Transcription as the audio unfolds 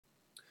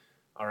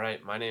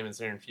Alright, my name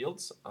is Aaron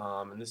Fields,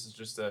 and this is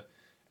just a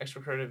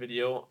extra credit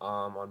video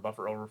on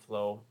buffer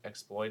overflow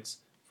exploits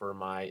for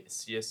my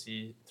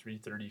CSE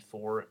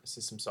 334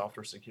 System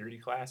Software Security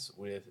class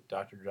with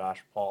Dr.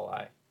 Josh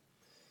Pauli.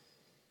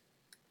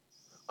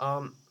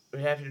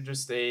 We have here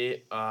just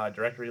a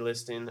directory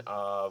listing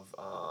of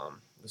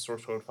the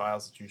source code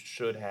files that you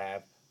should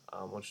have.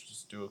 Let's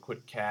just do a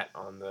quick cat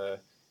on the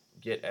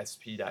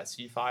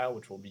get.sp.c file,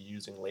 which we'll be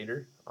using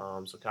later.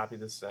 So copy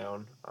this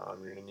down.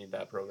 You're going to need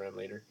that program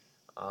later.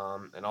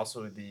 And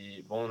also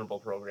the vulnerable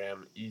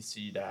program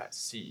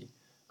ec.c.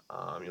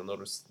 You'll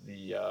notice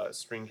the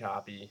string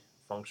copy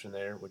function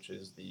there, which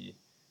is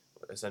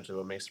essentially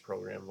what makes the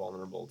program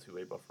vulnerable to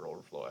a buffer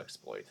overflow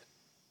exploit.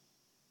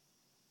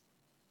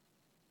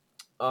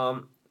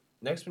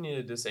 Next, we need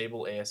to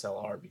disable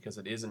ASLR because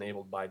it is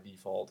enabled by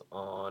default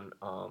on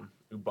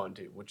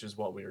Ubuntu, which is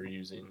what we are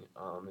using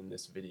in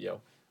this video.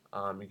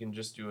 You can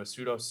just do a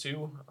sudo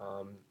su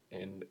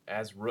and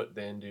as root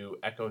then do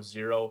echo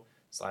 0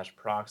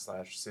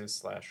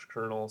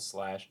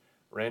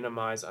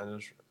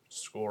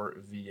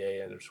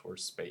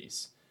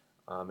 /proc/sys/kernel/randomize_va_space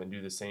and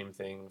do the same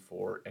thing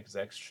for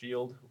exec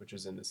shield, which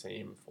is in the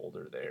same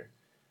folder there.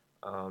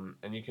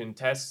 And you can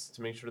test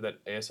to make sure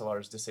that ASLR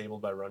is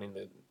disabled by running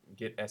the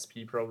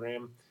get.sp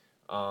program.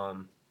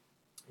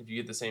 If you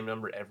get the same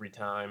number every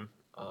time,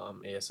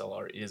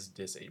 ASLR is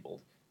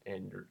disabled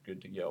and you're good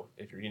to go.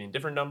 If you're getting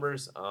different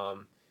numbers,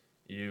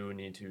 you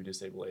need to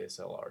disable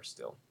ASLR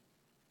still.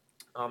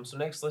 So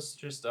next, let's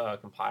just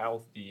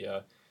compile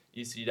the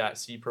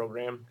ec.c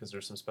program because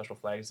there's some special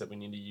flags that we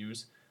need to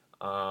use.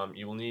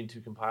 You will need to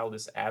compile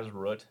this as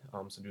root,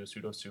 so do a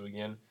sudo su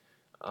again.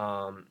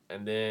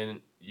 And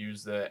then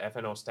use the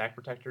FNO stack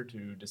protector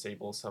to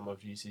disable some of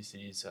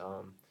GCC's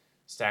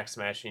stack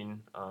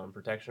smashing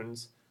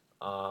protections,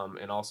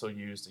 and also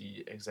use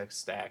the exec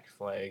stack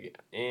flag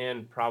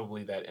and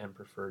probably that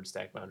mpreferred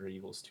stack boundary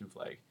equals 2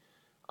 flag.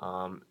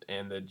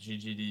 And the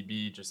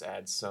ggdb just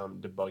adds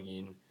some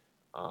debugging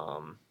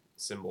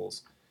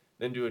symbols.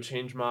 Then do a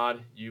change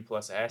mod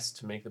u+s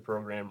to make the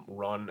program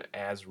run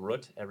as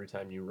root every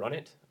time you run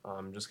it,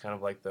 just kind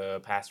of like the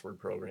password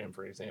program,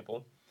 for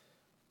example.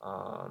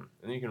 And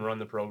then you can run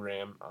the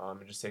program.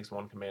 It just takes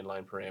one command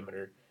line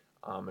parameter,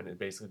 and it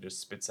basically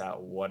just spits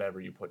out whatever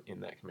you put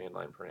in that command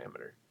line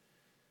parameter.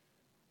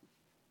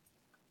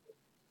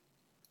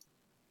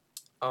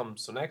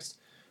 So next,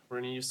 we're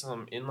going to use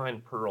some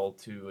inline Perl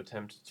to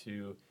attempt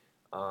to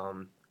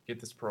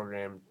get this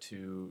program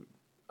to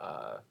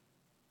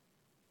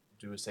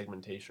do a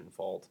segmentation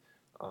fault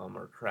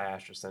or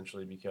crash,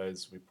 essentially,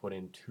 because we put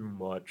in too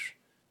much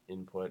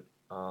input.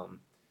 So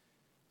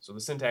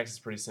the syntax is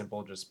pretty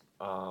simple, just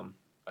a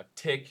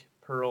tick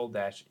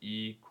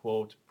Perl-e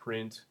quote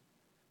print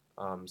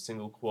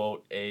single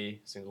quote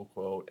a single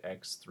quote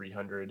x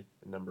 300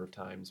 a number of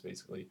times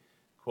basically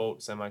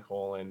quote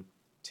semicolon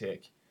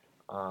tick.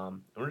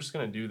 And we're just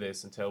going to do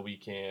this until we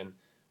can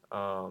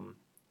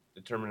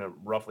determine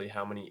roughly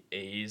how many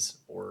A's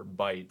or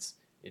bytes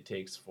it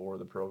takes for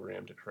the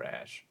program to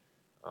crash.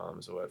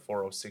 So at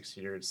 406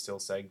 here it's still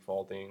seg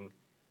faulting.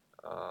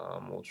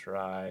 We'll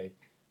try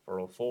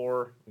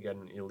 404, we got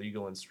an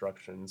illegal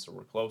instruction, so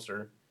we're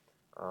closer.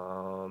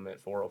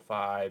 At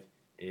 405,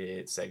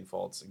 it seg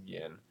faults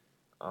again.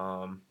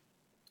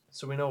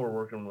 So we know we're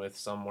working with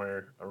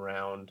somewhere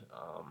around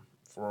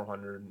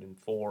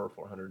 404,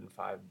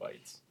 405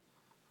 bytes.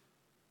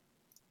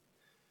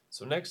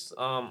 So next,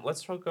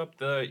 let's hook up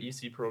the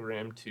EC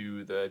program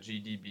to the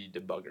GDB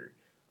debugger.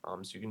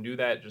 So you can do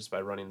that just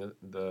by running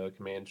the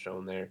command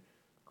shown there.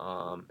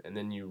 And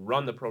then you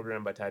run the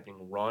program by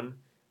typing run.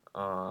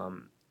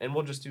 And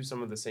we'll just do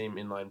some of the same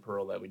inline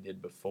Perl that we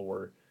did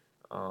before.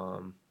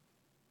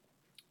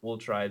 We'll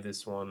try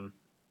this one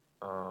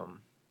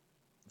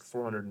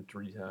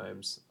 403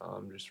 times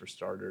just for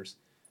starters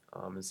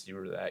and see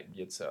where that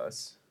gets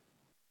us.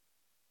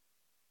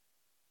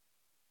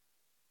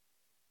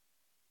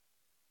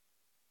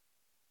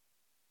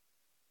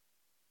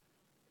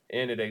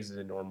 And it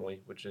exited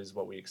normally, which is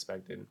what we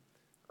expected.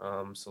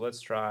 So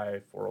let's try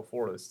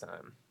 404 this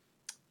time.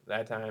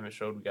 That time it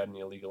showed we got an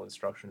illegal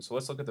instruction. So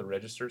let's look at the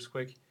registers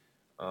quick.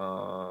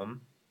 The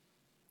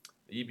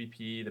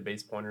EBP, the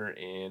base pointer,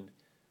 and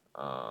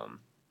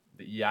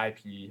the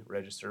EIP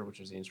register, which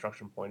is the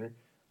instruction pointer.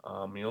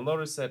 You'll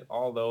notice that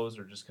all those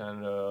are just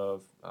kind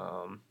of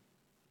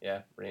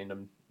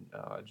random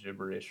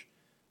gibberish.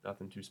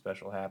 Nothing too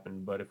special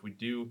happened. But if we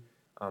do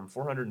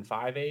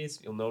 405 A's,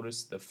 you'll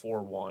notice the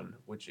 41,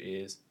 which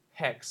is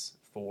hex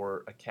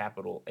for a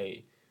capital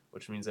A,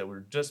 which means that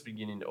we're just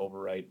beginning to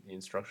overwrite the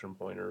instruction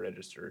pointer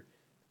register,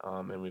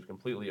 and we've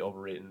completely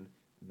overwritten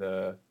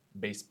the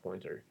base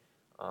pointer.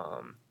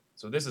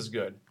 So this is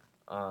good.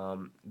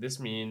 This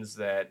means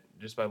that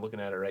just by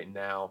looking at it right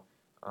now,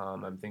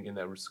 I'm thinking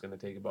that we're just going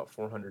to take about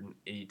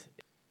 408.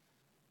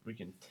 We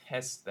can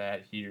test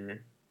that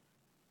here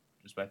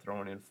just by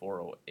throwing in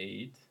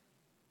 408.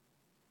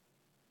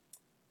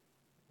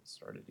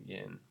 Start it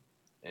again.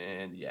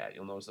 And yeah,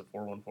 you'll notice the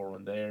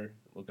 4141 there.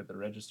 Look at the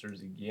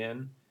registers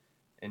again.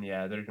 And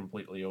yeah, they're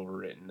completely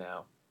overwritten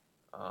now.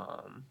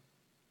 Um,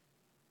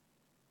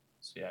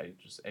 so yeah, you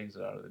just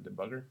exit out of the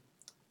debugger.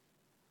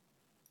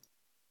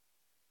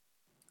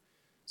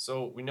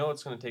 So we know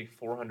it's going to take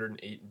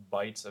 408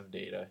 bytes of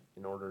data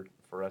in order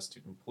for us to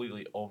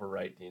completely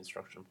overwrite the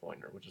instruction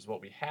pointer, which is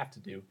what we have to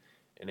do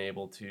and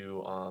able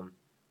to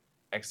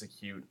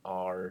execute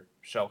our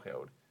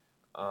shellcode.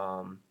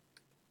 Um,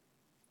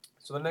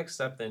 so the next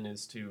step then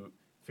is to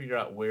figure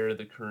out where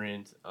the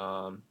current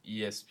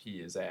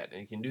ESP is at,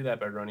 and you can do that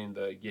by running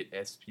the get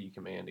sp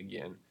command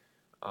again.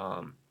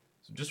 So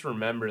just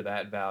remember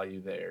that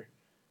value there.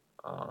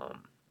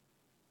 Um,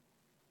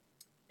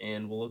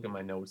 and we'll look at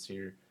my notes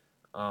here.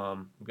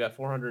 We've got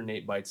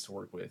 408 bytes to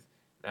work with.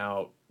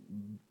 Now,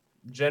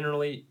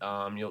 generally,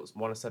 you'll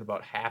want to set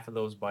about half of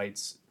those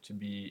bytes to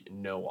be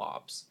no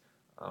ops.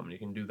 You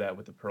can do that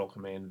with the Perl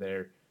command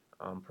there,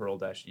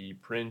 Perl-e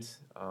print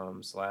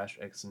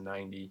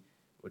 /x90,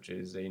 which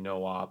is a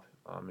no op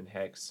in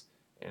hex,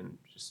 and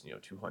just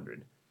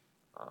 200.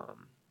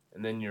 Um,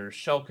 and then your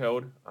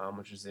shellcode,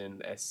 which is in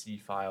the SC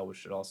file, which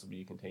should also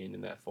be contained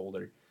in that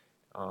folder.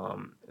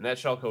 And that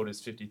shellcode is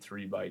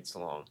 53 bytes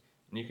long.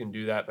 And you can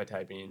do that by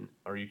typing,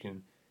 or you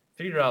can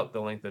figure out the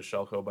length of the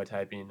shellcode by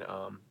typing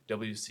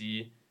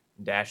wc-c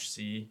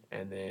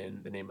and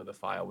then the name of the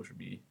file, which would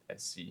be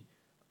sc.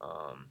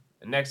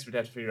 And next, we'd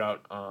have to figure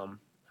out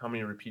how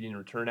many repeating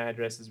return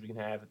addresses we can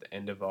have at the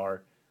end of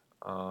our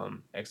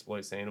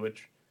exploit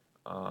sandwich.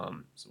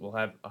 So we'll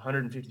have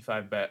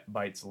 155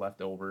 bytes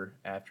left over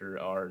after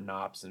our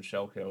NOPS and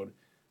shellcode,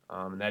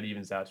 and that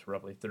evens out to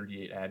roughly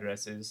 38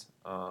 addresses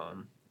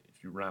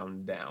if you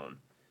round down.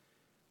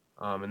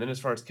 And then as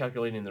far as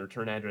calculating the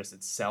return address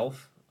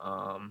itself,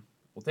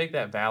 we'll take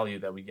that value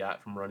that we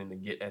got from running the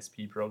get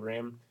sp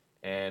program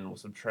and we'll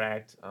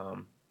subtract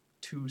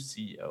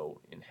 2co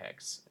in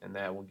hex, and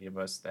that will give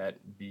us that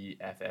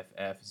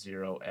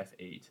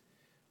BFFF0F8.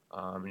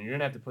 And you're going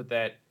to have to put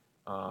that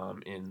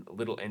in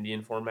little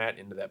endian format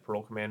into that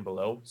Perl command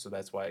below, so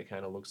that's why it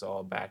kind of looks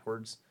all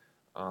backwards.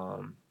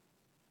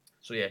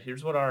 So yeah,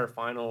 here's what our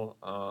final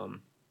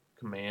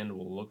command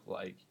will look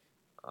like.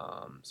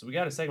 So we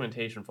got a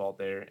segmentation fault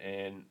there,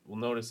 and we'll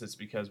notice it's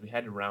because we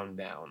had to round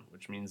down,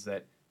 which means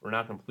that we're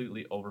not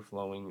completely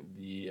overflowing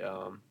the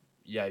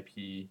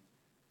EIP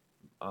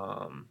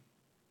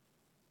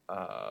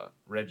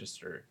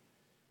register.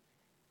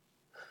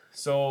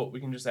 So we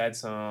can just add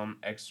some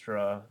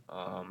extra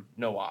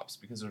no ops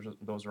because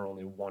those are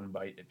only 1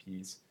 byte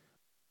apiece.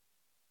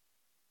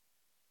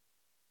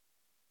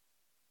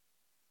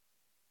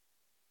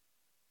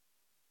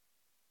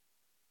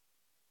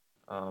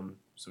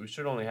 So we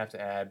should only have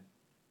to add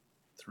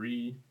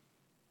three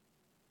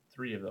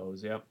of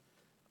those, yep,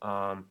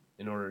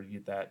 in order to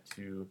get that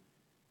to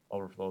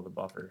overflow the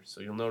buffer.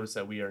 So you'll notice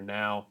that we are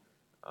now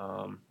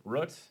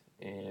root,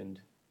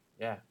 and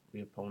yeah, we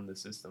have pwned the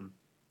system.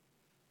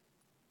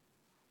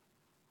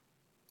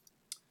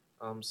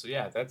 So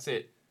yeah, that's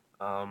it.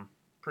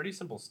 Pretty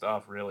simple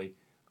stuff, really.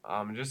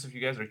 Just if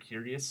you guys are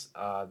curious,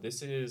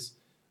 this is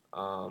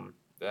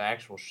the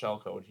actual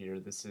shellcode here.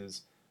 This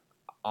is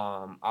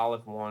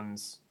Olive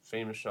One's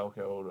famous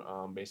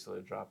shellcode, basically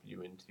to drop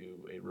you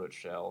into a root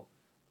shell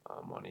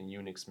on a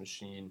Unix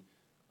machine.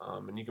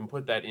 And you can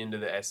put that into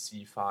the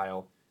SC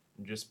file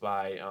just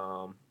by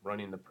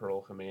running the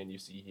Perl command you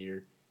see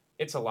here.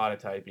 It's a lot of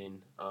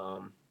typing,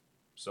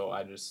 so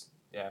I just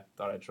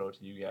thought I'd show it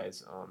to you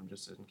guys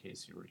just in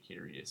case you were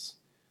curious.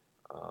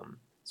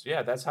 So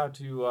yeah, that's how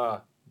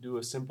to do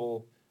a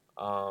simple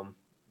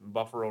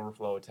buffer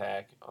overflow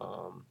attack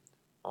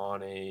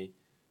on a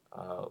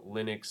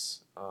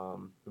Linux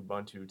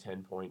Ubuntu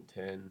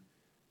 10.10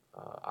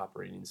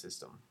 operating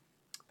system.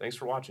 Thanks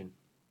for watching.